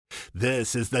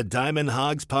This is the Diamond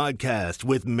Hogs Podcast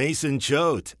with Mason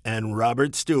Choate and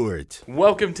Robert Stewart.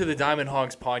 Welcome to the Diamond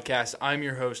Hogs Podcast. I'm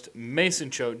your host,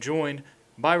 Mason Choate, joined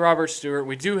by Robert Stewart.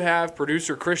 We do have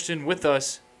producer Christian with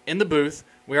us in the booth.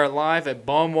 We are live at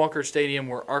Baum-Walker Stadium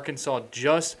where Arkansas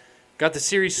just got the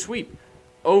series sweep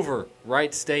over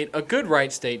Wright State, a good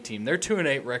Wright State team. Their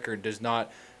 2-8 record does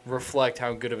not reflect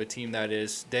how good of a team that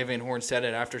is. Dave Van Horn said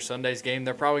it after Sunday's game.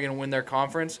 They're probably going to win their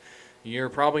conference. You're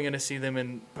probably going to see them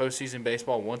in postseason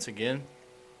baseball once again.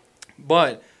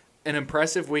 But an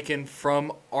impressive weekend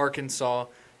from Arkansas.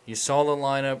 You saw the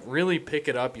lineup really pick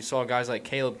it up. You saw guys like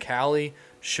Caleb Cali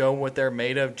show what they're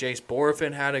made of. Jace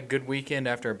Borafin had a good weekend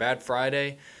after a bad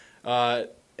Friday. And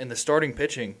the starting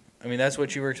pitching, I mean, that's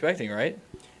what you were expecting, right?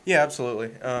 Yeah,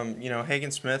 absolutely. Hagen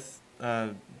Smith,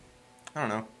 I don't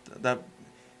know.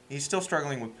 He's still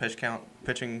struggling with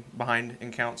pitching behind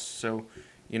in counts. So,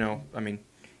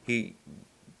 he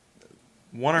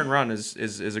one earned run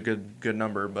is a good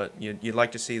number, but you'd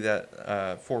like to see that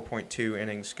 4.2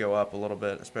 innings go up a little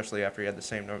bit, especially after he had the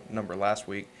same number last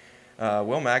week.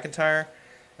 Will McIntyre,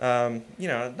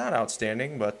 not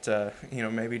outstanding, but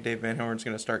maybe Dave Van Horn's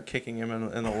going to start kicking him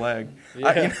in the leg.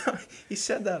 Yeah. He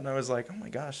said that, and I was like, oh my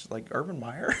gosh, like Urban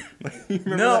Meyer. You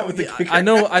remember No, that with the kicker? I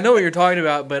know what you're talking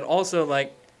about, but also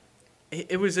like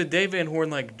it was a Dave Van Horn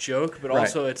like joke, but Right.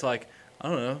 also it's like I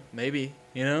don't know, maybe.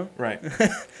 Right.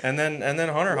 and then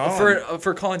Hunter Holland.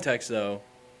 For context, though,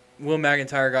 Will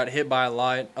McIntyre got hit by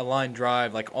a line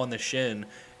drive like on the shin,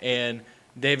 and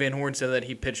Dave Van Horn said that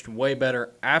he pitched way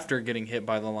better after getting hit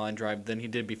by the line drive than he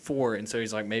did before, and so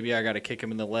he's like, maybe I got to kick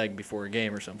him in the leg before a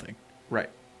game or something. Right.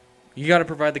 You got to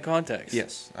provide the context.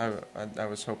 Yes, I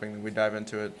was hoping that we'd dive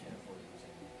into it.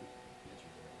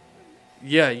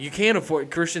 Yeah, you can't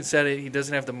afford. Christian said it. He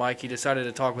doesn't have the mic. He decided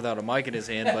to talk without a mic in his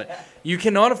hand. But you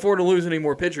cannot afford to lose any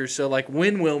more pitchers. So, like,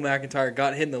 when Will McIntyre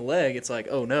got hit in the leg, it's like,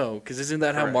 oh, no. Because isn't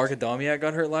that how Mark Adamiak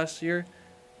got hurt last year?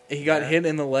 He got hit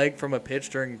in the leg from a pitch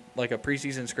during, like, a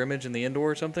preseason scrimmage in the indoor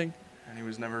or something? And he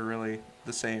was never really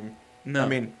the same. No. I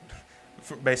mean,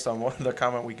 based on the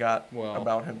comment we got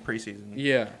about him preseason.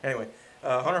 Yeah. Anyway,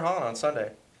 Hunter Holland on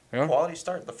Sunday. Yeah. Quality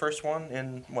start. The first one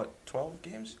in, 12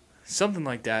 games? Something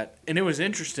like that. And it was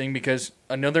interesting because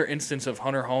another instance of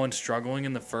Hunter Holland struggling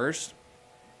in the first.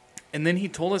 And then he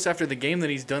told us after the game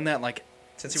that he's done that like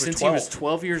since he was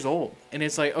 12 years old. And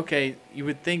it's like, okay, you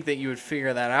would think that you would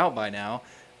figure that out by now.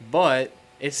 But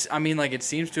it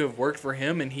seems to have worked for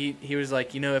him. And he was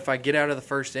like, if I get out of the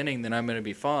first inning, then I'm going to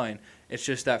be fine. It's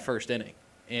just that first inning.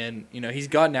 And, he's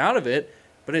gotten out of it,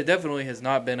 but it definitely has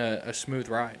not been a smooth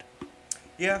ride.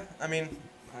 Yeah, I mean,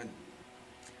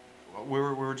 we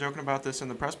were joking about this in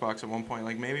the press box at one point.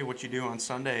 Like, maybe what you do on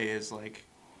Sunday is, like,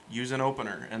 use an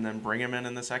opener and then bring him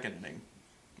in the second inning.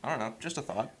 I don't know. Just a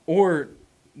thought. Or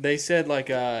they said, like,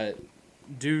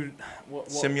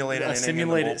 simulate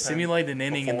an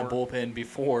inning in the bullpen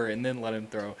before and then let him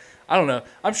throw. I don't know.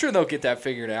 I'm sure they'll get that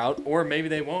figured out. Or maybe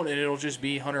they won't, and it'll just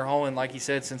be Hunter Holland, like he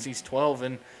said, since he's 12,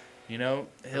 and,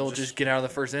 he'll just get out of the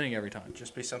first inning every time.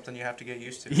 Just be something you have to get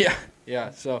used to.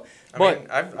 Yeah. So,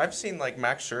 I've seen like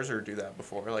Max Scherzer do that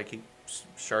before. Like he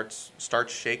starts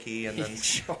shaky and then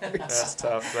that's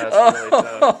tough. That's really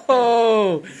tough.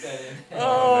 Oh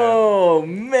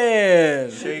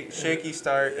man. Shaky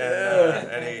start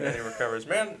and he recovers.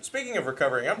 Man, speaking of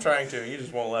recovering, I'm trying to. You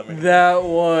just won't let me. That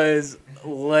was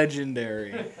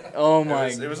legendary. Oh my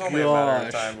gosh. It was only a matter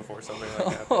of time before something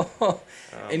like that.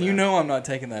 And I'm not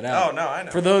taking that out. Oh no, I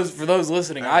know. For those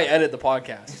listening, I edit the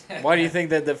podcast. Why do you think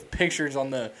that the pictures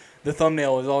on the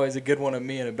thumbnail is always a good one of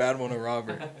me and a bad one of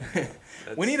Robert?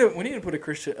 we need to put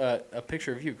a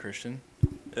picture of you, Christian.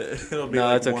 It'll be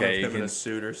it's one okay. of him in a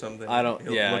suit or something. I don't.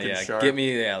 Looking sharp. Get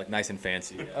me like nice and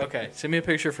fancy. Okay, send me a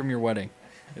picture from your wedding.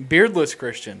 Beardless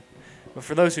Christian. But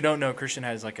for those who don't know, Christian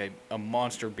has like a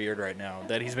monster beard right now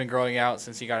that he's been growing out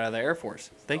since he got out of the Air Force.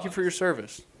 Thank you for your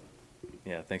service.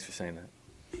 Yeah, thanks for saying that.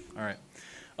 All right.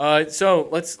 So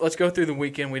let's go through the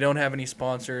weekend. We don't have any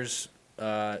sponsors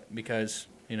because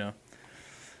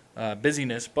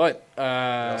busyness, but we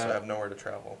also have nowhere to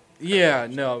travel. Yeah,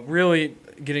 no, really,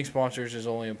 getting sponsors is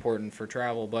only important for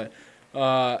travel. But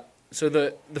so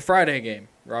the Friday game,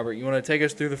 Robert, you want to take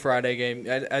us through the Friday game?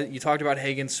 You talked about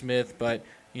Hagen Smith, but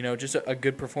just a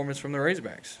good performance from the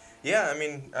Razorbacks. Yeah, I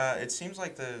mean, it seems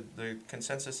like the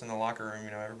consensus in the locker room,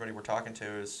 everybody we're talking to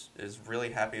is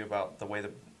really happy about the way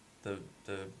the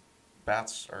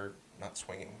bats are not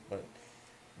swinging, but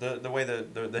the way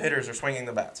the hitters are swinging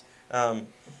the bats. 4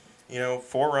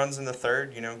 runs in the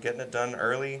third, getting it done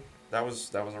early. That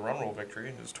was a run rule victory.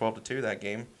 It was 12-2 that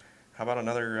game. How about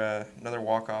another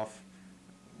walk-off,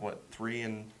 3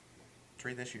 and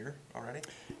 3 this year already.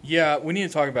 Yeah, we need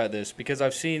to talk about this because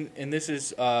I've seen this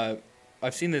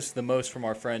the most from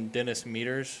our friend Dennis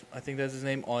Meters, I think that's his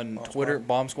name, on Twitter,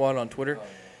 Bomb Squad on Twitter. Oh, yeah.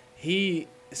 He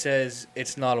says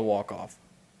it's not a walk-off.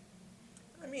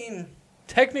 I mean,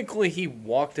 Technically, he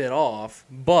walked it off,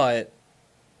 but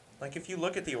like if you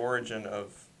look at the origin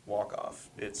of walk-off,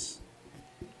 it's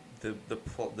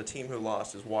the team who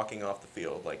lost is walking off the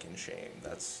field like in shame.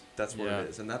 That's what Yeah. it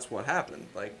is, and that's what happened.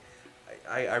 Like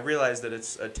I realize that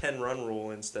it's a 10-run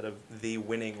rule instead of the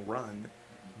winning run,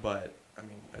 but I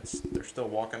mean they're still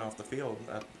walking off the field.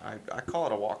 I call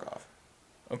it a walk-off.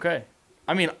 okay.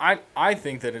 I mean, I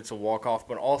think that it's a walk-off,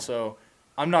 but also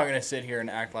I'm not going to sit here and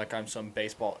act like I'm some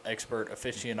baseball expert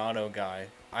aficionado guy.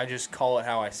 I just call it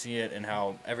how I see it and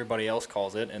how everybody else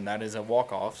calls it, and that is a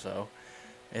walk-off, so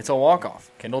it's a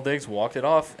walk-off. Kendall Diggs walked it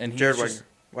off, and Jared just,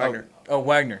 Wagner. Oh,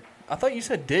 Wagner. I thought you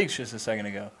said Diggs just a second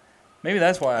ago. Maybe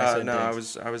that's why I said No,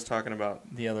 Diggs. I was talking about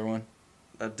The other one.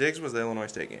 Diggs was the Illinois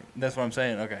State game. That's what I'm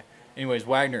saying. Okay. Anyways,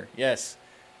 Wagner, yes.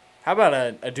 How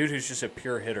about a dude who's just a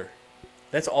pure hitter?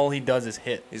 That's all he does is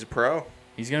hit. He's a pro.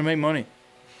 He's going to make money.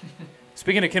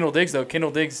 Speaking of Kendall Diggs, though,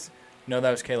 no,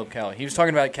 that was Caleb Cali. He was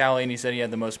talking about Cali, and he said he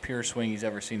had the most pure swing he's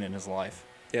ever seen in his life.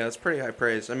 Yeah, that's pretty high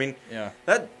praise. I mean, Yeah.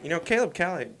 Caleb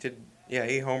Cali did. Yeah,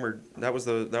 he homered. That was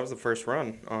the first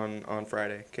run on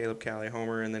Friday. Caleb Cali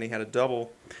homer, and then he had a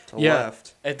double to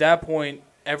left. At that point,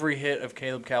 every hit of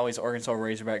Caleb Cali's Arkansas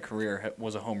Razorback career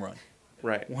was a home run,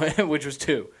 Right, which was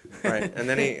 2. right, and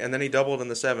then he doubled in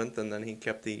the 7th, and then he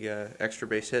kept the extra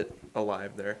base hit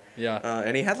alive there. Yeah.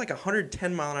 And he had like a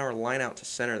 110-mile-an-hour line out to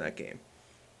center that game.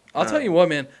 I'll tell you what,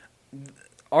 man.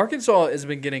 Arkansas has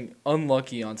been getting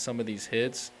unlucky on some of these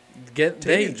hits.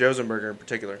 Taking Josenberger in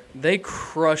particular. They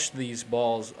crushed these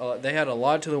balls. They had a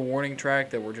lot to the warning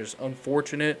track that were just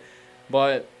unfortunate,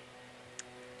 but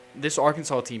this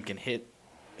Arkansas team can hit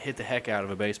the heck out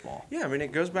of a baseball. Yeah, I mean,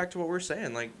 it goes back to what we're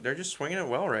saying. Like, they're just swinging it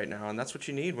well right now, and that's what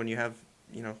you need when you have,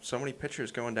 so many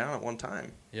pitchers going down at one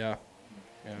time. Yeah.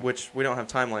 Which we don't have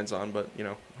timelines on, but,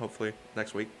 hopefully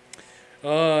next week.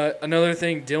 Another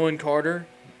thing, Dylan Carter,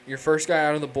 your first guy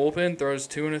out of the bullpen, throws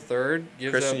 2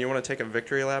 1/3. Christian, you want to take a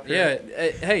victory lap here?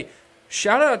 Yeah. Hey,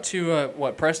 shout out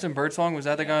to, Preston Birdsong? Was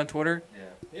that the guy on Twitter?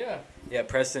 Yeah. Yeah,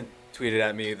 Preston tweeted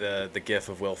at me the gif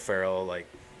of Will Ferrell, like,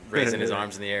 raising his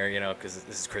arms in the air, because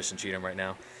this is Christian Cheatham right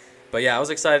now. But, yeah, I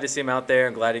was excited to see him out there.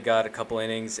 I'm glad he got a couple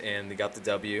innings, and they got the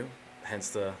W,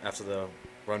 hence after the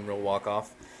run rule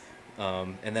walk-off.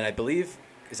 And then I believe,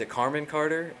 is it Carmen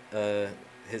Carter?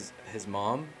 His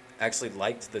mom actually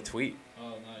liked the tweet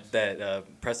that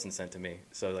Preston sent to me.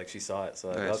 So, like, she saw it.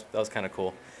 So nice. that was kind of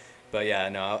cool. But, yeah,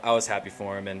 no, I was happy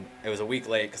for him. And it was a week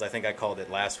late because I think I called it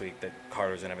last week that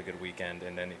Carter was going to have a good weekend,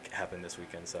 and then it happened this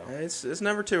weekend. So It's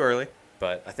never too early.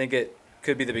 But I think it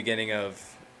could be the beginning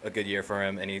of a good year for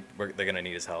him, and they're going to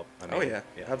need his help. I mean, yeah,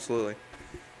 absolutely.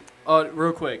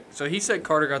 Real quick. So he said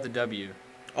Carter got the W.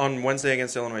 On Wednesday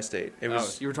against Illinois State. It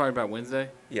was you were talking about Wednesday?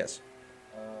 yes.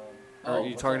 Or are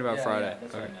you talking about Friday?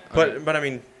 that's Okay. right. But I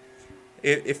mean,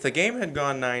 if the game had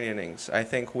gone 9 innings, I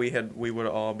think we would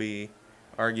all be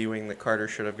arguing that Carter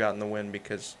should have gotten the win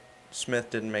because Smith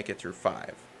didn't make it through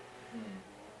 5.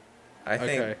 I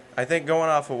think going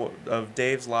off of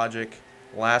Dave's logic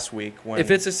last week when If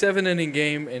it's a 7-inning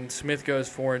game and Smith goes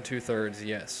 4 2/3,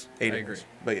 yes, 8 I innings, agree.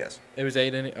 but yes, It was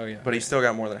 8 innings. Oh yeah. but he still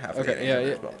got more than half. Of the Okay. innings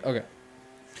Yeah. as well. Okay.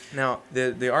 Now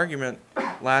the argument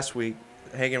last week,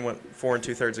 Hagan went 4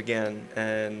 2/3 again,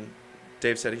 and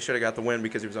Dave said he should have got the win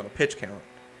because he was on a pitch count.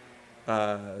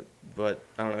 But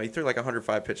I don't know. He threw like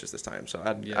 105 pitches this time, so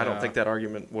I don't think that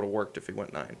argument would have worked if he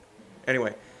went 9.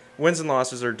 Anyway, wins and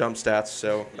losses are dumb stats.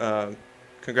 So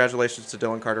congratulations to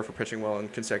Dylan Carter for pitching well in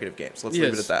consecutive games. Let's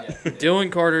leave it at that. Yeah.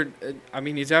 Dylan Carter. I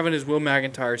mean, he's having his Will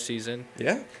McIntyre season,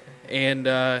 Yeah.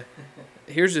 and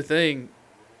here's the thing.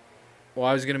 Well,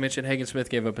 I was going to mention Hagen Smith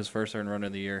gave up his first earned run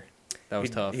of the year. That was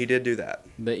tough. He did do that.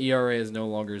 The ERA is no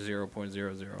longer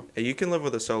 0.00. You can live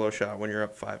with a solo shot when you're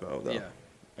up 5-0, though. Yeah.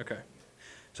 Okay.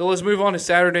 So let's move on to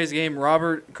Saturday's game.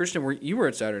 Robert, Christian, you were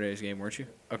at Saturday's game, weren't you?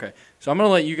 Okay. So I'm going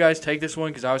to let you guys take this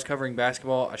one because I was covering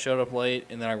basketball. I showed up late,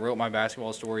 and then I wrote my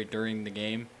basketball story during the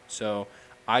game. So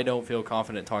I don't feel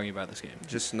confident talking about this game.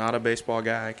 Just not a baseball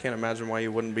guy. I can't imagine why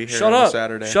you wouldn't be here Shut on up. a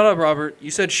Saturday. Shut up, Robert.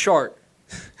 You said shark.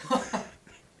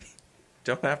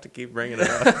 Don't have to keep bringing it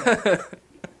up.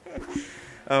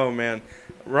 Oh man,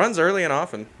 runs early and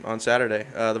often on Saturday.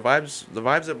 The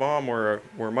vibes at Baum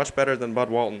were much better than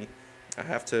Bud Walton. I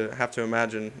have to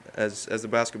imagine as the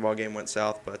basketball game went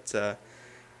south, but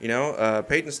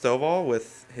Peyton Stovall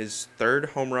with his 3rd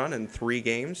home run in 3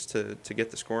 games to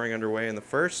get the scoring underway in the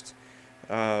first.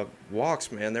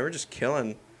 Walks, man, they were just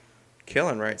killing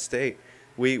Wright State.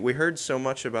 we heard so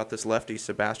much about this lefty,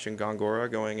 Sebastian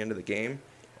Gongora, going into the game,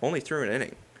 only threw an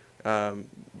inning.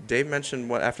 Dave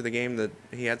mentioned after the game that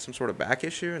he had some sort of back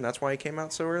issue, and that's why he came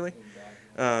out so early.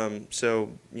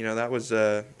 So, that was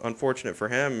unfortunate for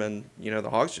him, and, the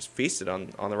Hogs just feasted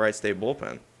on the Wright State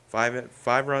bullpen.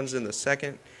 Five runs in the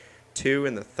second, 2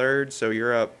 in the third, so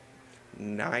you're up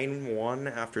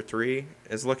 9-1 after 3.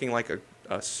 It's looking like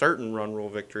a certain run rule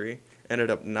victory.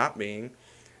 Ended up not being.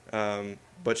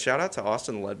 But shout out to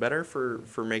Austin Ledbetter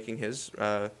for making his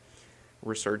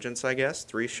resurgence, I guess.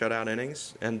 3 shutout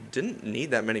innings, and didn't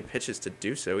need that many pitches to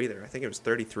do so either. I think it was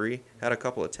 33. Had a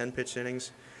couple of 10-pitch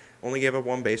innings. Only gave up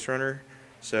 1 base runner.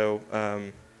 So,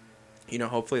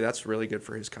 hopefully that's really good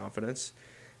for his confidence.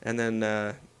 And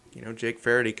then, Jake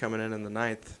Faraday coming in the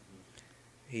 9th.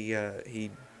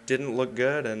 He didn't look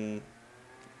good, and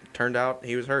turned out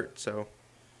he was hurt. So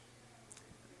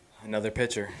Another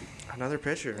pitcher. Another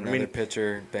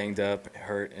pitcher banged up,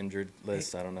 hurt, injured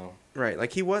list. I don't know. Right,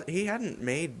 like he hadn't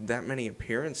made that many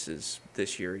appearances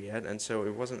this year yet, and so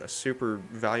it wasn't a super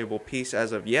valuable piece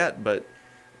as of yet. But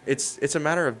it's a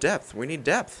matter of depth. We need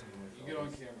depth. You get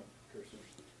on camera,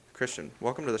 Christian,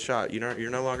 welcome to the shot. You're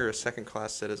no longer a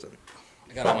second-class citizen.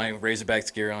 I got all my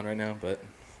Razorbacks gear on right now, but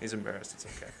He's embarrassed. It's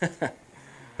okay.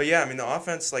 But yeah, I mean, the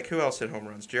offense, like, who else hit home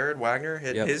runs? Jared Wagner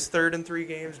hit his third in 3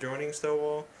 games, joining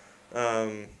Stovall.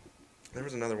 There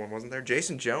was another one, wasn't there?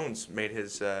 Jason Jones made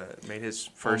his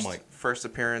first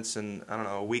appearance in, I don't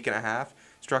know, a week and a half.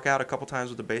 Struck out a couple times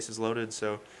with the bases loaded,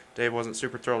 so Dave wasn't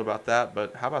super thrilled about that.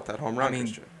 But how about that home run,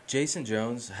 Christian? Jason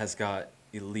Jones has got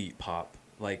elite pop.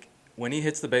 Like, when he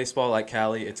hits the baseball like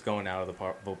Cali, it's going out of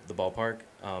the ballpark.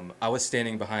 I was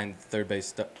standing behind third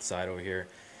base side over here,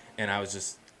 and I was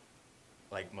just,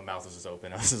 like, my mouth was just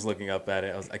open. I was just looking up at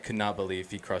it. I could not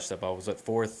believe he crushed that ball. Was it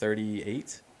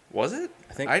 438? Was it?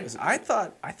 I think I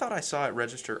thought I saw it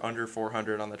register under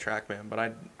 400 on the TrackMan, but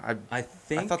I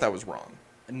thought that was wrong.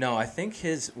 No, I think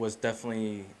his was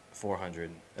definitely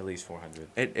 400, at least 400.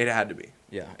 It had to be.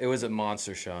 Yeah, it was a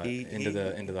monster shot into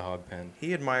the hog pen.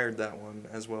 He admired that one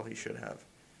as well. He should have,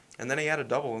 and then he had a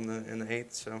double in the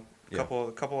 8th. So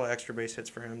a couple of extra base hits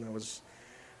for him. That was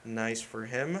nice for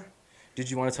him.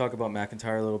 Did you want to talk about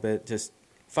McIntyre a little bit? Just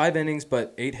 5 innings,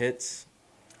 but 8 hits.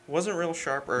 Wasn't real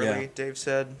sharp early, Yeah. Dave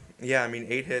said. Yeah, I mean,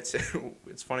 8 hits.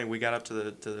 It's funny. We got up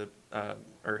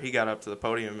he got up to the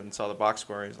podium and saw the box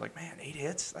score. And he's like, "Man, 8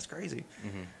 hits? That's crazy."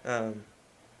 Mm-hmm.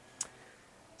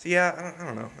 So yeah, I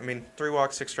don't know. I mean, 3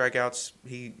 walks, 6 strikeouts.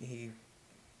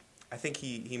 I think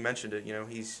he mentioned it.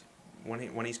 He's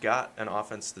when he's got an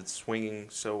offense that's swinging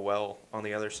so well on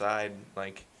the other side,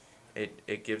 like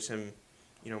it gives him,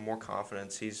 more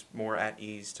confidence. He's more at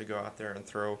ease to go out there and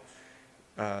throw.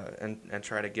 And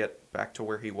try to get back to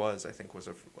where he was, I think was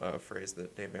a phrase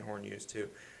that Dave Van Horn used too.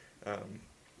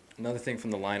 Another thing from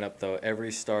the lineup, though,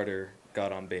 every starter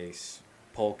got on base.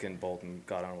 Polk and Bolton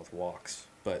got on with walks,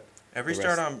 but every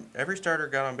starter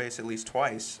got on base at least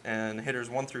twice, and hitters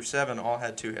 1 through 7 all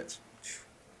had 2 hits.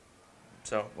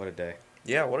 So what a day!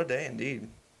 Yeah, what a day indeed.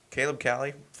 Caleb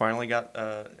Cali finally got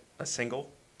a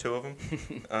single, 2 of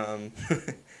them.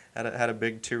 Had a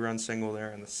big 2-run single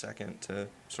there in the second to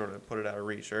sort of put it out of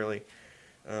reach early.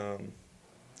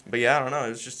 But yeah, I don't know. It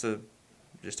was just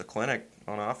a clinic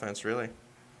on offense, really.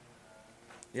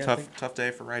 Yeah, tough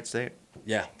day for Wright State.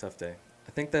 Yeah, tough day.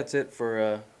 I think that's it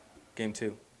for game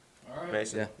 2. All right.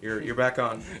 Mason, Yeah. you're back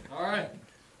on. All right.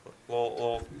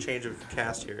 Little change of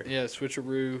cast here. Yeah,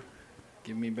 switcheroo.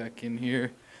 Get me back in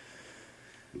here.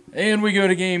 And we go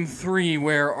to game 3,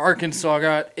 where Arkansas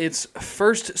got its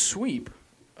first sweep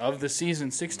of the season,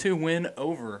 6-2 win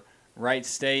over Wright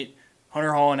State.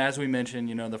 Hunter Holland, as we mentioned,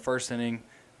 the first inning,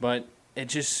 but it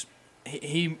just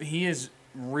he is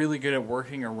really good at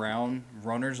working around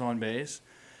runners on base.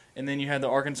 And then you had the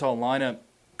Arkansas lineup,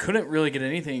 couldn't really get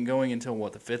anything going until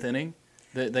the 5th inning.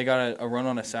 They got a run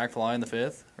on a sac fly in the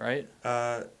 5th, right?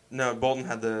 No, Bolton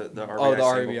had the RBI Oh,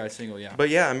 the single. RBI single, yeah. But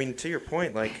yeah, I mean, to your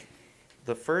point, like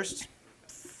the first,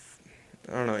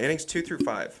 I don't know, innings 2 through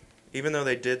 5. Even though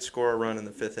they did score a run in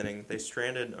the 5th inning, they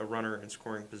stranded a runner in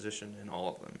scoring position in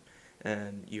all of them.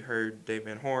 And you heard Dave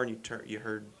Van Horn, you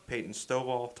heard Peyton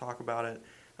Stovall talk about it.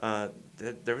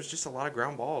 There was just a lot of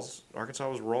ground balls. Arkansas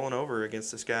was rolling over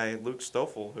against this guy, Luke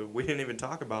Stoffel, who we didn't even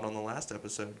talk about on the last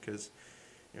episode because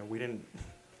we didn't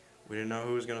know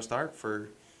who was going to start for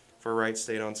Wright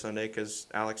State on Sunday because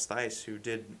Alex Theis, who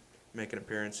did make an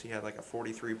appearance, he had like a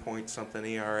 43-point-something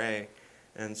ERA.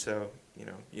 And so,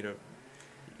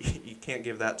 you can't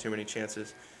give that too many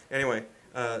chances. Anyway,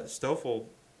 Stoffel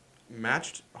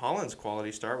matched Holland's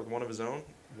quality start with one of his own,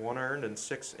 1 earned in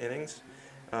 6 innings.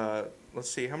 Let's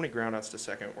see, how many groundouts to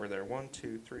second were there? 1,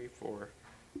 2, 3, 4,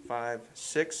 5,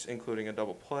 6, including a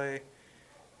double play,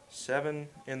 7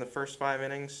 in the first 5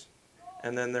 innings,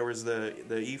 and then there was the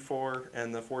E4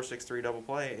 and the 4-6-3 double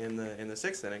play in the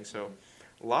 6th inning. So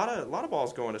a lot of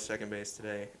balls going to second base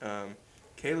today.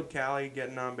 Caleb Cali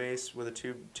getting on base with a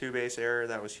two base error,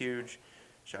 that was huge.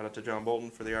 Shout out to John Bolton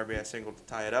for the RBI single to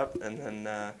tie it up, and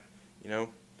then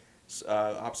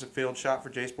opposite field shot for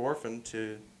Jace Borfin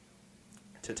to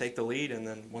take the lead, and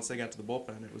then once they got to the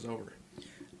bullpen, it was over.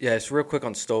 Yeah, it's real quick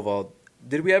on Stovall.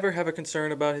 Did we ever have a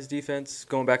concern about his defense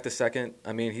going back to second?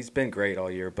 I mean, he's been great all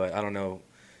year, but I don't know.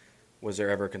 Was there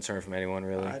ever a concern from anyone,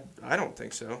 really? I don't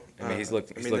think so. I mean, he's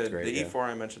looked great. The E4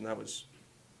 I mentioned,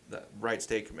 that Wright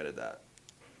State committed that.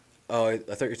 Oh, I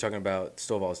thought you were talking about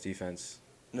Stovall's defense.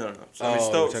 No. So,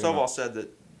 Stovall said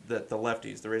that the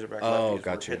lefties, the Razorback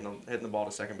lefties, were hitting the ball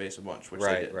to second base a bunch, which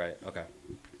they did. Right, okay.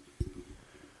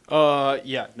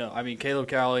 Yeah, no, I mean, Caleb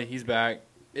Cali, he's back.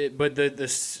 But the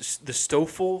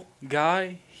Stoffel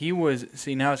guy, he was.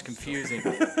 See, now it's confusing.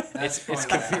 it's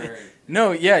confusing.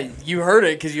 No, yeah, you heard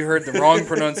it because you heard the wrong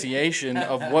pronunciation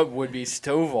of what would be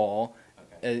Stovall,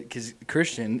 because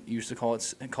Christian used to call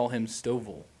him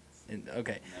Stovall.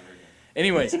 Okay.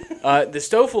 Anyways, the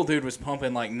Stoffel dude was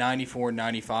pumping like 94,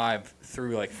 95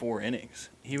 through like 4 innings.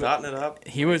 He was dotting it up.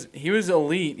 He was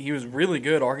elite. He was really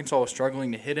good. Arkansas was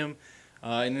struggling to hit him.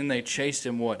 And then they chased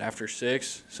him, after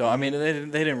 6? So, I mean, they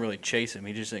didn't really chase him.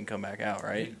 He just didn't come back out,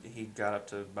 right? He got up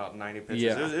to about 90 pitches.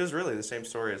 Yeah. It was really the same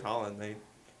story as Holland.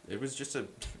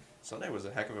 Sunday was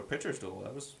a heck of a pitcher's duel.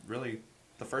 That was really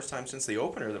the first time since the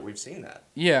opener that we've seen that.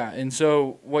 Yeah, and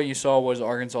so what you saw was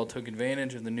Arkansas took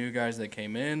advantage of the new guys that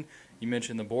came in. You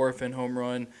mentioned the Borfin home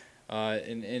run.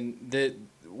 And that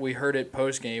we heard it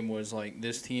post-game was like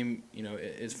this team,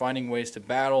 is finding ways to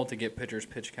battle to get pitchers'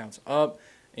 pitch counts up.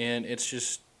 And it's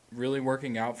just really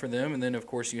working out for them. And then, of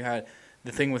course, you had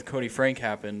the thing with Cody Frank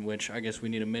happen, which I guess we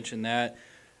need to mention that.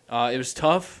 It was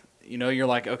tough. You're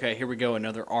like, okay, here we go,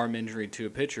 another arm injury to a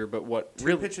pitcher. But what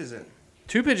Two pitches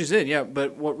in, yeah.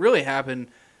 But what really happened,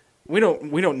 we don't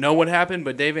know what happened.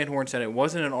 But Dave Van Horn said it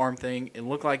wasn't an arm thing. It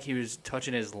looked like he was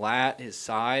touching his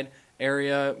side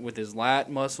area with his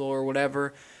lat muscle or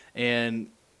whatever. And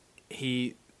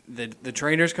the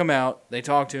trainers come out, they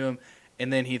talk to him.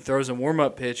 And then he throws a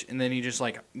warm-up pitch, and then he just,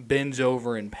 bends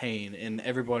over in pain. And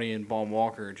everybody in Baum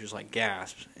Walker just,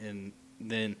 gasps. And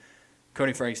then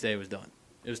Cody Frank's day was done.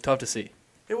 It was tough to see.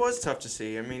 It was tough to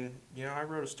see. I mean, I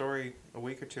wrote a story a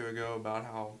week or two ago about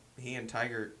how he and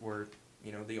Tigert were,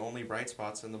 the only bright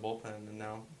spots in the bullpen. And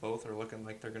now both are looking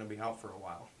like they're going to be out for a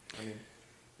while. I mean,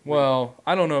 well,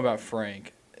 I don't know about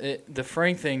Frank. The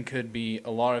Frank thing could be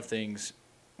a lot of things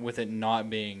with it not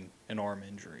being an arm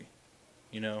injury.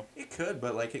 It could,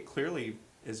 but it clearly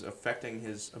is affecting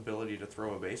his ability to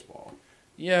throw a baseball.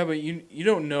 Yeah, but you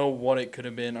don't know what it could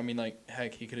have been. I mean,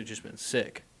 heck, he could have just been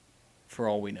sick, for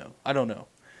all we know. I don't know.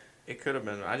 It could have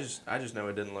been. I just know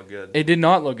it didn't look good. It did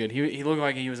not look good. He looked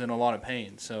like he was in a lot of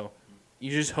pain. So you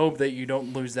just hope that you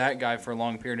don't lose that guy for a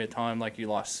long period of time, like you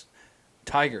lost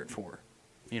Tigert for.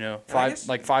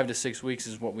 5 to 6 weeks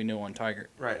is what we know on Tigert.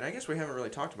 Right, and I guess we haven't really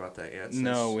talked about that yet.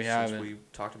 No, we haven't. We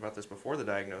talked about this before the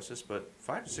diagnosis, but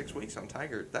 5 to 6 weeks on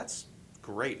Tigert, that's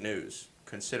great news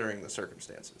considering the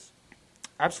circumstances.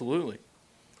 Absolutely.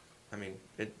 I mean,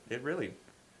 it really.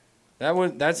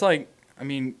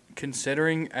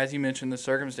 Considering, as you mentioned, the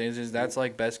circumstances, that's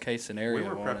best case scenario. We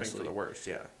were prepping honestly. for the worst,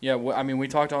 yeah. Yeah, we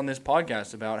talked on this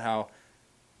podcast about how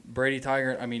Brady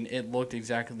Tigert,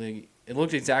 it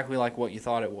looked exactly like what you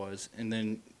thought it was. And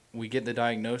then we get the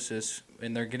diagnosis,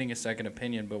 and they're getting a second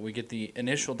opinion, but we get the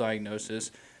initial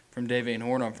diagnosis from Dave Van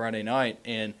Horn on Friday night,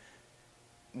 and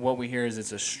what we hear is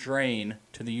it's a strain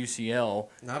to the UCL.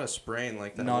 Not a sprain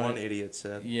like that one idiot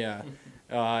said. Yeah.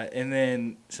 And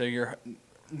then, so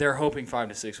they're hoping 5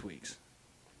 to 6 weeks.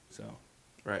 So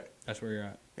right. That's where you're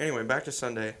at. Anyway, back to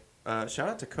Sunday. Shout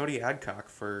out to Cody Adcock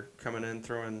for coming in,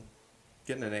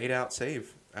 getting an 8-out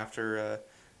save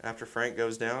after Frank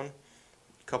goes down.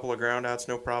 A couple of ground outs,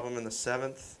 no problem in the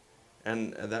 7th.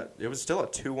 And that it was still a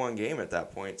 2-1 game at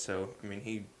that point. So,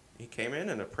 he came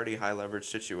in a pretty high leverage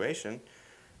situation.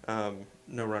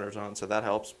 No runners on, so that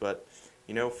helps. But,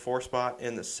 4 spot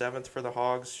in the 7th for the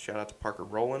Hogs. Shout out to Parker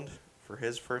Rowland for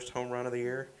his first home run of the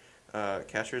year.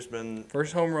 Catcher's been...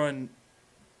 First home run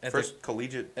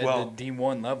collegiate... the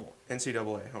D1 level.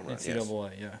 NCAA home run,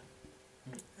 NCAA, yes. Yeah.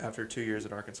 After 2 years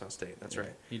at Arkansas State, that's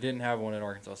right. He didn't have one at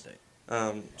Arkansas State.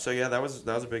 That was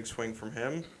a big swing from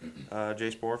him.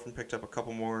 Jace Borfin picked up a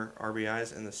couple more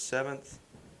RBIs in the 7th.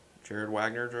 Jared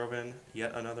Wagner drove in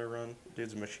yet another run.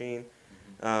 Dude's a machine.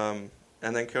 And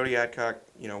then Cody Adcock,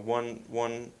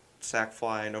 one sack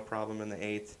fly, no problem in the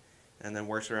 8th. and then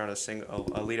works around a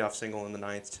leadoff single in the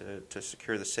ninth to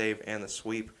secure the save and the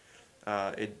sweep.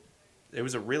 It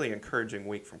was a really encouraging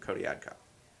week from Cody Adcock.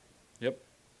 Yep,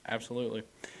 absolutely.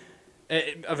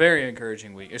 A very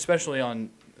encouraging week, especially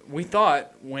on. We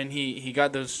thought when he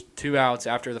got those 2 outs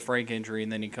after the Frank injury,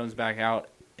 and then he comes back out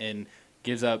and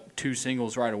gives up 2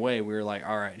 singles right away, we were like,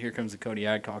 all right, here comes the Cody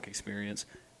Adcock experience.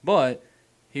 But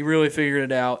he really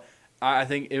figured it out. I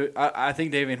think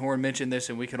Dave Van Horn mentioned this,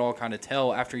 and we could all kind of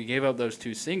tell after he gave up those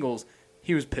 2 singles,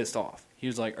 he was pissed off. He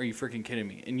was like, "Are you freaking kidding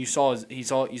me?" And you saw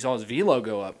his velo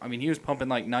go up. I mean, he was pumping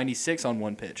like 96 on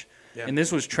one pitch, and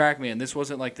this was TrackMan. This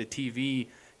wasn't like the TV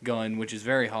gun, which is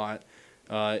very hot.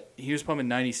 He was pumping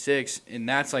 96, and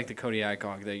that's like the Cody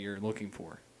Adcock that you're looking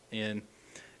for. And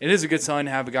it is a good sign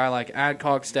to have a guy like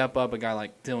Adcock step up, a guy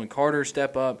like Dylan Carter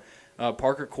step up,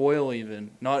 Parker Coyle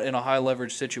even, not in a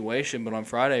high-leverage situation, but on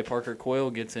Friday, Parker Coyle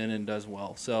gets in and does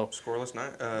well. So Scoreless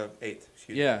 8th.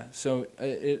 Yeah, so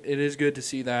it is good to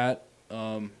see that.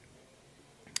 I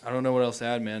don't know what else to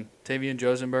add, man. Tavian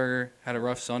Josenberger had a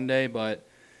rough Sunday, but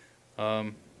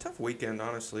tough weekend,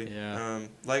 honestly. Yeah.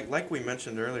 Like we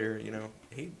mentioned earlier,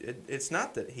 it's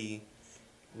not that he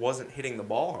wasn't hitting the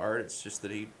ball hard. It's just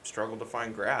that he struggled to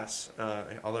find grass.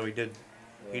 Although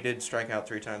he did strike out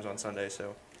 3 times on Sunday.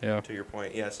 So yeah. To your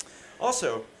point, yes.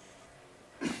 Also,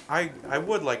 I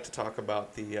would like to talk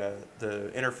about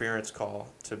the interference call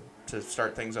to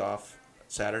start things off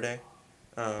Saturday.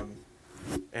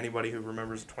 Anybody who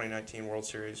remembers the 2019 World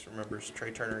Series remembers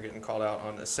Trey Turner getting called out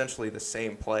on essentially the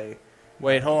same play.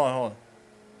 Wait, hold on.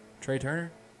 Trey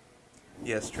Turner?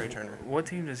 Yes, Trey Turner. What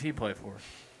team does he play for?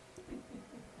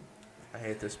 I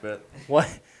hate this bit.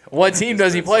 What team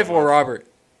does he play for, Robert?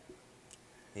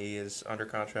 He is under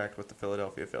contract with the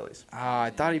Philadelphia Phillies. I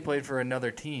thought he played for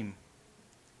another team.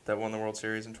 That won the World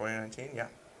Series in 2019? Yeah.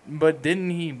 But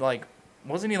didn't he,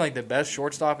 wasn't he the best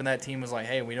shortstop, and that team was like,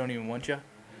 hey, we don't even want you?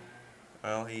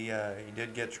 Well, he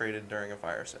did get traded during a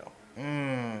fire sale.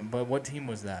 But what team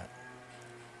was that?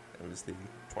 It was the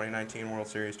 2019 World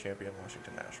Series champion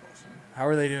Washington Nationals. How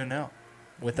are they doing now?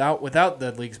 Without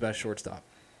the league's best shortstop?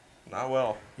 Not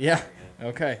well. Yeah.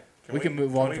 Okay. We can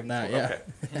move on from that. Yeah.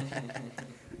 Okay.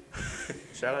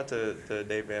 Shout out to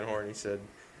Dave Van Horn. He said,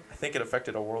 I think it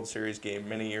affected a World Series game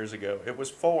many years ago. It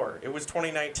was 4. It was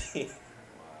 2019.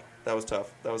 That was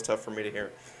tough. That was tough for me to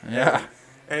hear. Yeah.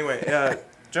 Anyway,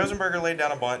 Josenberger laid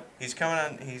down a bunt. He's coming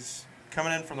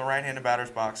in from the right-handed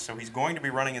batter's box, so he's going to be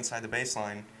running inside the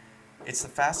baseline. It's the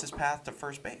fastest path to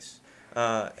first base.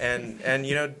 And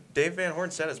Dave Van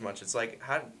Horn said as much. It's like,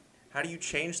 how do you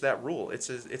change that rule? It's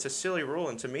a silly rule,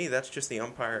 and to me, that's just the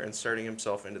umpire inserting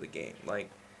himself into the game. Like,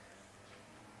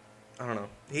 I don't know.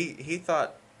 He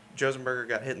thought Josenberger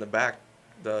got hit in the back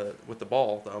with the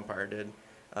ball, the umpire did.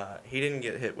 He didn't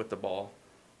get hit with the ball.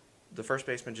 The first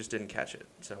baseman just didn't catch it.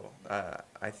 So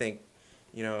I think,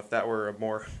 if that were a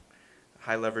more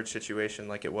high-leverage situation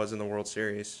like it was in the World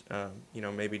Series,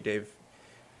 maybe Dave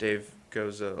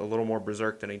goes a little more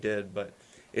berserk than he did, but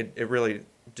it really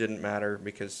didn't matter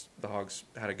because the Hogs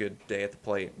had a good day at the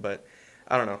plate. But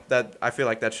I don't know. I feel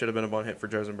like that should have been a bunt hit for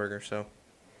Josenberger. So,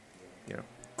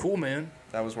 Cool, man.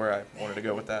 that was where I wanted to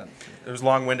go with that. It was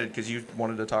long-winded because you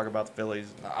wanted to talk about the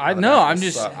Phillies. I know. I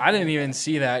didn't even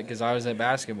see that because I was at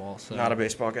basketball. So Not a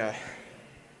baseball guy.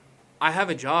 I have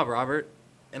a job, Robert,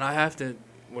 and I have to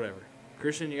whatever.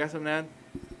 Christian, you got something to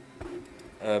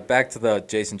add? Back to the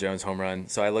Jason Jones home run.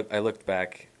 So I looked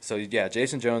back. So yeah,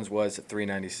 Jason Jones was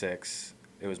 396.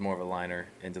 It was more of a liner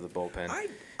into the bullpen. I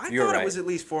You're thought right. it was at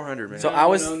least 400, man. So I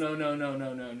was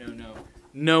No.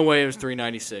 No way it was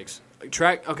 396.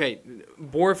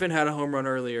 Borfin had a home run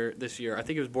earlier this year. I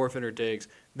think it was Borfin or Diggs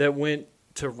that went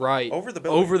to right Over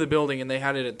the building. and they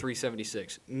had it at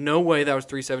 376. No way that was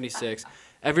 376.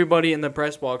 Everybody in the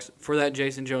press box for that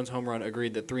Jason Jones home run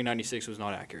agreed that 396 was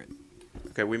not accurate.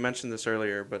 Okay, we mentioned this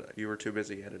earlier, but you were too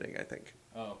busy editing, I think.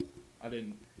 Oh, I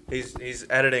didn't. He's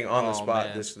editing on the Oh, spot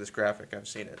man. this graphic. I've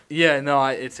seen it. Yeah, no,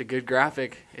 it's a good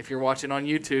graphic. If you're watching on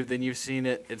YouTube, then you've seen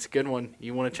it. It's a good one.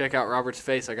 You want to check out Robert's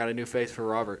face. I got a new face for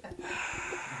Robert.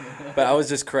 But I was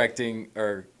just correcting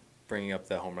or bringing up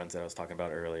the home runs that I was talking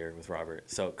about earlier with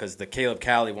Robert. So because the Caleb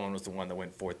Cali one was the one that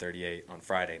went 438 on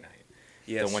Friday night.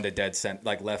 Yes. The one to dead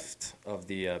left of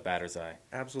the batter's eye.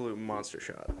 Absolute monster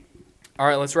shot. All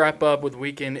right, let's wrap up with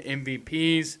weekend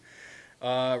MVPs.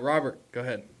 Robert, go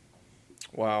ahead.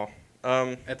 Wow.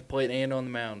 At the plate and on the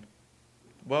mound.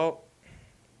 Well,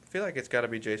 I feel like it's got to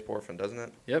be Jace Borfin, doesn't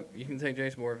it? Yep, you can take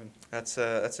Jace Borfin. That's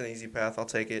an easy path. I'll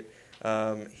take it.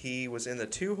 He was in the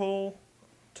 2-hole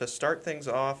to start things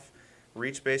off,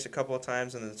 reached base a couple of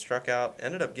times, and then struck out.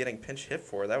 Ended up getting pinch hit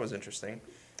for. That was interesting.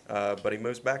 But he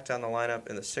moves back down the lineup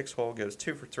in the 6th hole, goes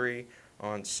 2 for 3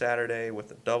 on Saturday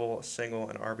with a double, a single,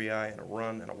 an RBI, and a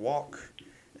run and a walk.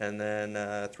 And then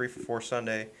 3 for 4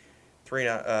 Sunday, 3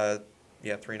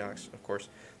 knocks, of course,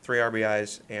 3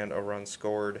 RBIs and a run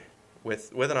scored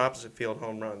with an opposite field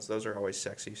home runs. Those are always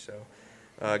sexy. So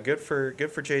good for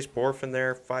Jace Borfin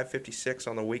there. 556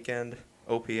 on the weekend.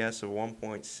 OPS of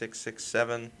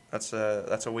 1.667. That's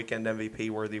a weekend MVP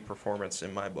worthy performance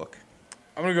in my book.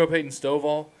 I'm gonna go Peyton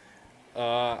Stovall.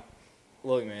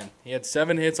 Look, man, he had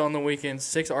 7 hits on the weekend,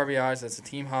 6 RBIs. That's a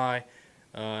team high,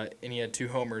 and he had 2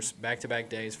 homers back-to-back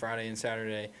days, Friday and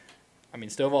Saturday. I mean,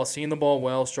 Stovall seeing the ball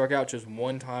well, struck out just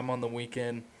 1 time on the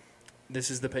weekend. This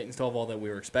is the Peyton Stovall that we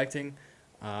were expecting.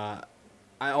 I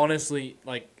honestly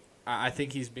I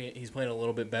think he's playing a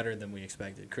little bit better than we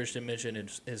expected. Christian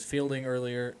mentioned his fielding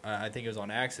earlier. I think it was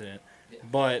on accident,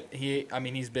 but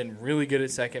he's been really good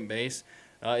at second base,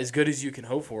 as good as you can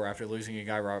hope for after losing a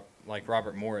guy like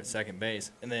Robert Moore at second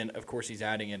base, and then of course he's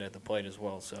adding it at the plate as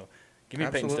well. So give me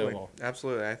Peyton Stovall.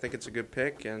 Absolutely, I think it's a good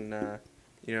pick, and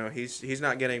he's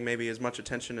not getting maybe as much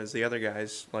attention as the other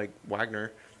guys like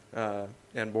Wagner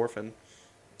and Borfin,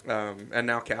 and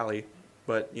now Cali,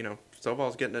 but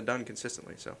Stovall's getting it done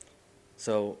consistently.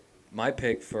 So my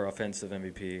pick for offensive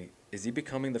MVP, is he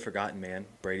becoming the forgotten man,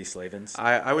 Brady Slavens?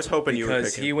 I was hoping you would pick him.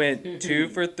 Because he went 2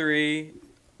 for 3.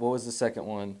 What was the second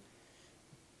one?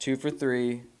 2 for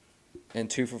 3 and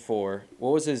 2 for 4.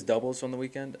 What was his doubles on the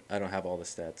weekend? I don't have all the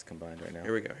stats combined right now.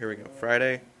 Here we go.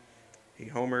 Friday, he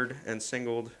homered and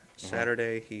singled.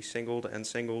 Saturday, he singled and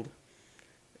singled.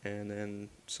 And then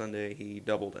Sunday, he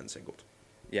doubled and singled.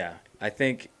 Yeah, I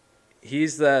think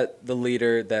he's the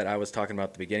leader that I was talking about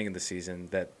at the beginning of the season,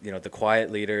 that the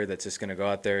quiet leader that's just going to go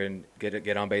out there and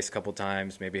get on base a couple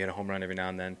times, maybe hit a home run every now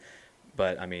and then.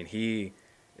 But, he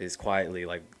is quietly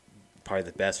probably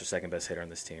the best or second best hitter on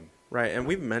this team. Right, and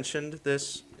we've mentioned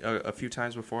this a few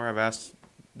times before. I've asked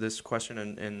this question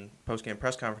in post-game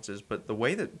press conferences, but the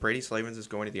way that Brady Slavens is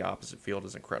going to the opposite field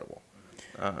is incredible.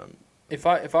 If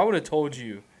I would have told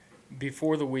you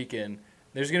before the weekend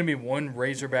there's going to be one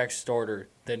Razorback starter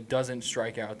that doesn't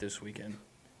strike out this weekend,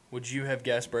 would you have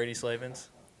guessed Brady Slavens?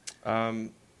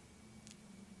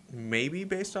 Maybe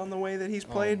based on the way that he's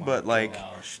played, but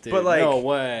gosh, dude, but no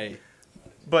way.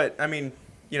 But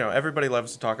everybody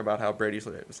loves to talk about how Brady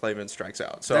Slavens strikes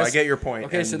out. So I get your point.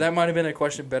 Okay, so that might have been a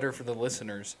question better for the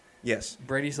listeners. Yes.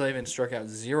 Brady Slavens struck out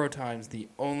 0 times, the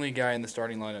only guy in the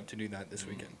starting lineup to do that this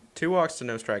weekend. 2 walks to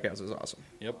no strikeouts is awesome.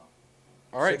 Yep.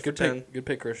 All right, 6 good for 10. pick. Good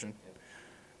pick, Christian.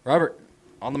 Robert,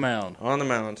 on the mound. On the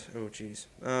mound. Oh, jeez.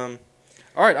 All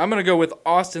right, I'm going to go with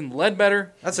Austin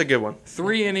Ledbetter. That's a good one.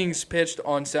 3 innings pitched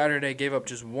on Saturday, gave up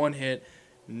just 1 hit,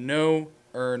 no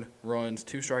earned runs,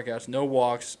 2 strikeouts, no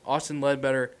walks. Austin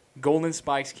Ledbetter, Golden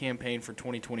Spikes campaign for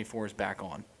 2024 is back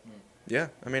on. Yeah,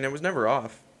 it was never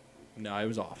off. No, it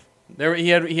was off. He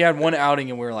had 1 outing,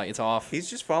 and we were like, it's off.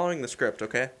 He's just following the script,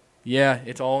 okay? Yeah,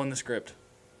 it's all in the script.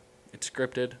 It's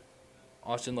scripted.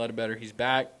 Austin Ledbetter, he's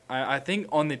back. I think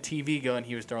on the TV gun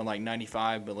he was throwing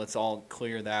 95, but let's all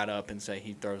clear that up and say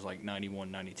he throws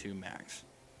 91, 92 max.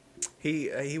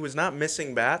 He was not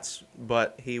missing bats,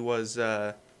 but he was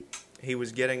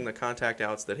getting the contact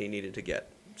outs that he needed to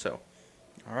get. So,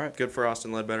 all right, good for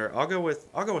Austin Ledbetter. I'll go with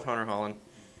Hunter Holland.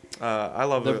 I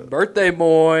love the birthday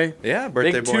boy. Yeah,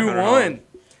 birthday Big boy.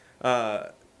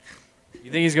 2-1.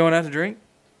 You think he's going out to drink?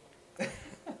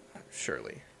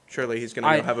 Surely he's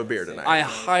going to have a beer tonight. I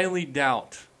highly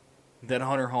doubt that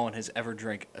Hunter Holland has ever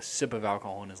drank a sip of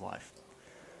alcohol in his life.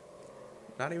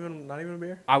 Not even a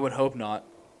beer? I would hope not.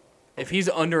 If he's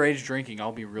underage drinking,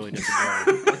 I'll be really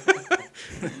disappointed.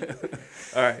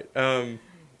 All right.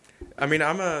 I'm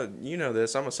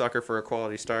a sucker for a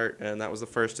quality start, and that was the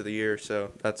first of the year,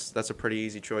 so that's a pretty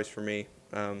easy choice for me.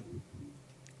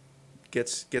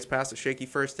 Gets past a shaky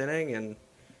first inning and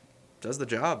does the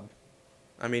job.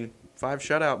 5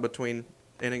 shutout between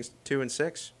innings 2 and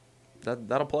 6.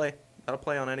 That'll play. That'll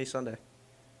play on any Sunday.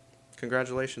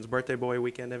 Congratulations, birthday boy,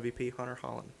 weekend MVP Hunter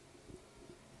Holland.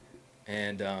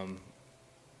 And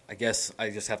I guess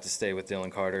I just have to stay with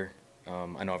Dylan Carter.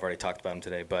 I know I've already talked about him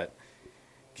today, but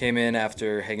came in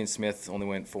after Hagen Smith only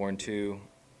went 4-2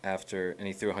 and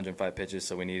he threw 105 pitches,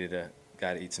 so we needed a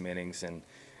guy to eat some innings, and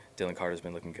Dylan Carter's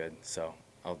been looking good, so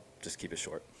I'll just keep it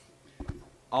short.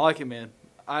 I like it, man.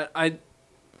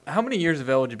 How many years of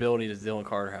eligibility does Dylan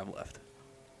Carter have left?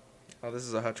 Oh, this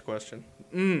is a Hutch question.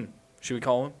 Should we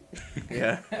call him?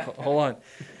 Yeah. Hold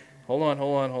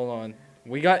on.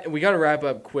 We got to wrap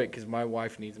up quick because my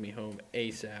wife needs me home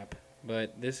ASAP.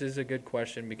 But this is a good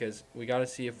question because we got to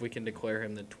see if we can declare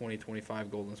him the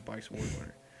 2025 Golden Spikes Award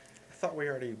winner. I thought we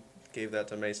already gave that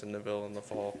to Mason Neville in the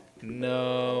fall.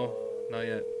 No, not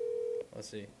yet. Let's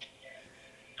see.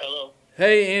 Hello.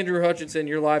 Hey, Andrew Hutchinson,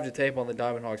 you're live to tape on the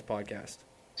Diamond Hogs podcast.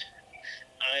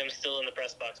 I am still in the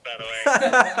press box, by the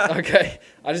way. Okay,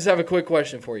 I just have a quick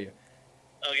question for you.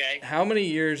 Okay. How many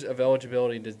years of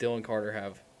eligibility does Dylan Carter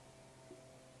have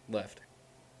left?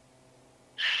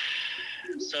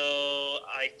 So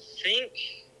I think,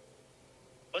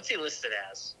 what's he listed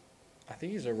as? I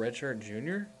think he's a redshirt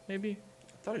junior, maybe?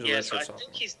 I thought he was a Yeah, redshirt so I sophomore.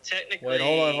 think he's technically. Wait,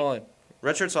 hold on.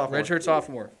 Redshirt sophomore. Redshirt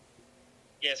sophomore.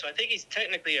 Yeah, so I think he's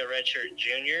technically a redshirt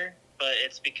junior, but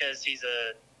it's because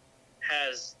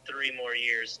has 3 more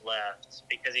years left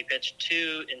because he pitched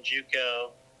 2 in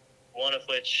JUCO, one of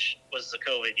which was the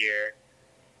COVID year,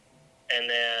 and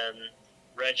then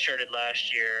redshirted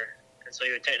last year, and so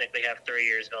he would technically have 3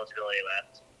 years of eligibility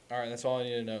left. All right, that's all I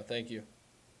need to know. Thank you.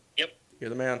 Yep.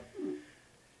 You're the man.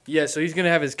 Yeah, so he's going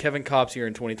to have his Kevin Kopps year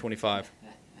in 2025.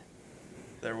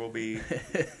 There will be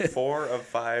 4 of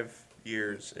 5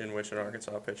 years in which an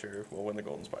Arkansas pitcher will win the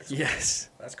Golden Spikes. Yes.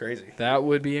 That's crazy. That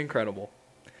would be incredible.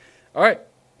 All right.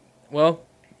 Well,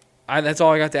 that's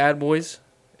all I got to add, boys.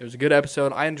 It was a good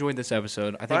episode. I enjoyed this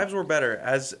episode. I think Vibes were better,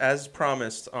 as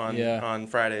promised on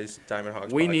Friday's Diamond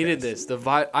Hogs we podcast. needed this.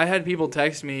 I had people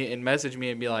text me and message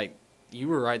me and be like, you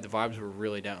were right. The vibes were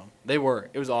really down. They were.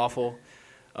 It was awful.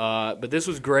 But this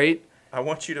was great. I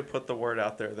want you to put the word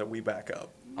out there that we back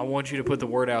up. I want you to put the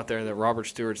word out there that Robert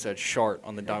Stewart said shart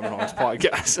on the Diamond Hogs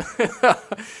podcast.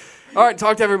 All right,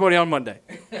 talk to everybody on Monday.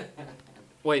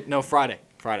 Wait, no, Friday.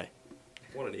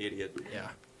 What an idiot. Yeah.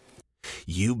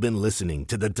 You've been listening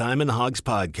to the Diamond Hogs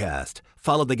podcast.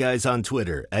 Follow the guys on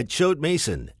Twitter at Choate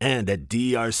Mason and at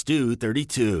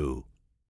DRStew32.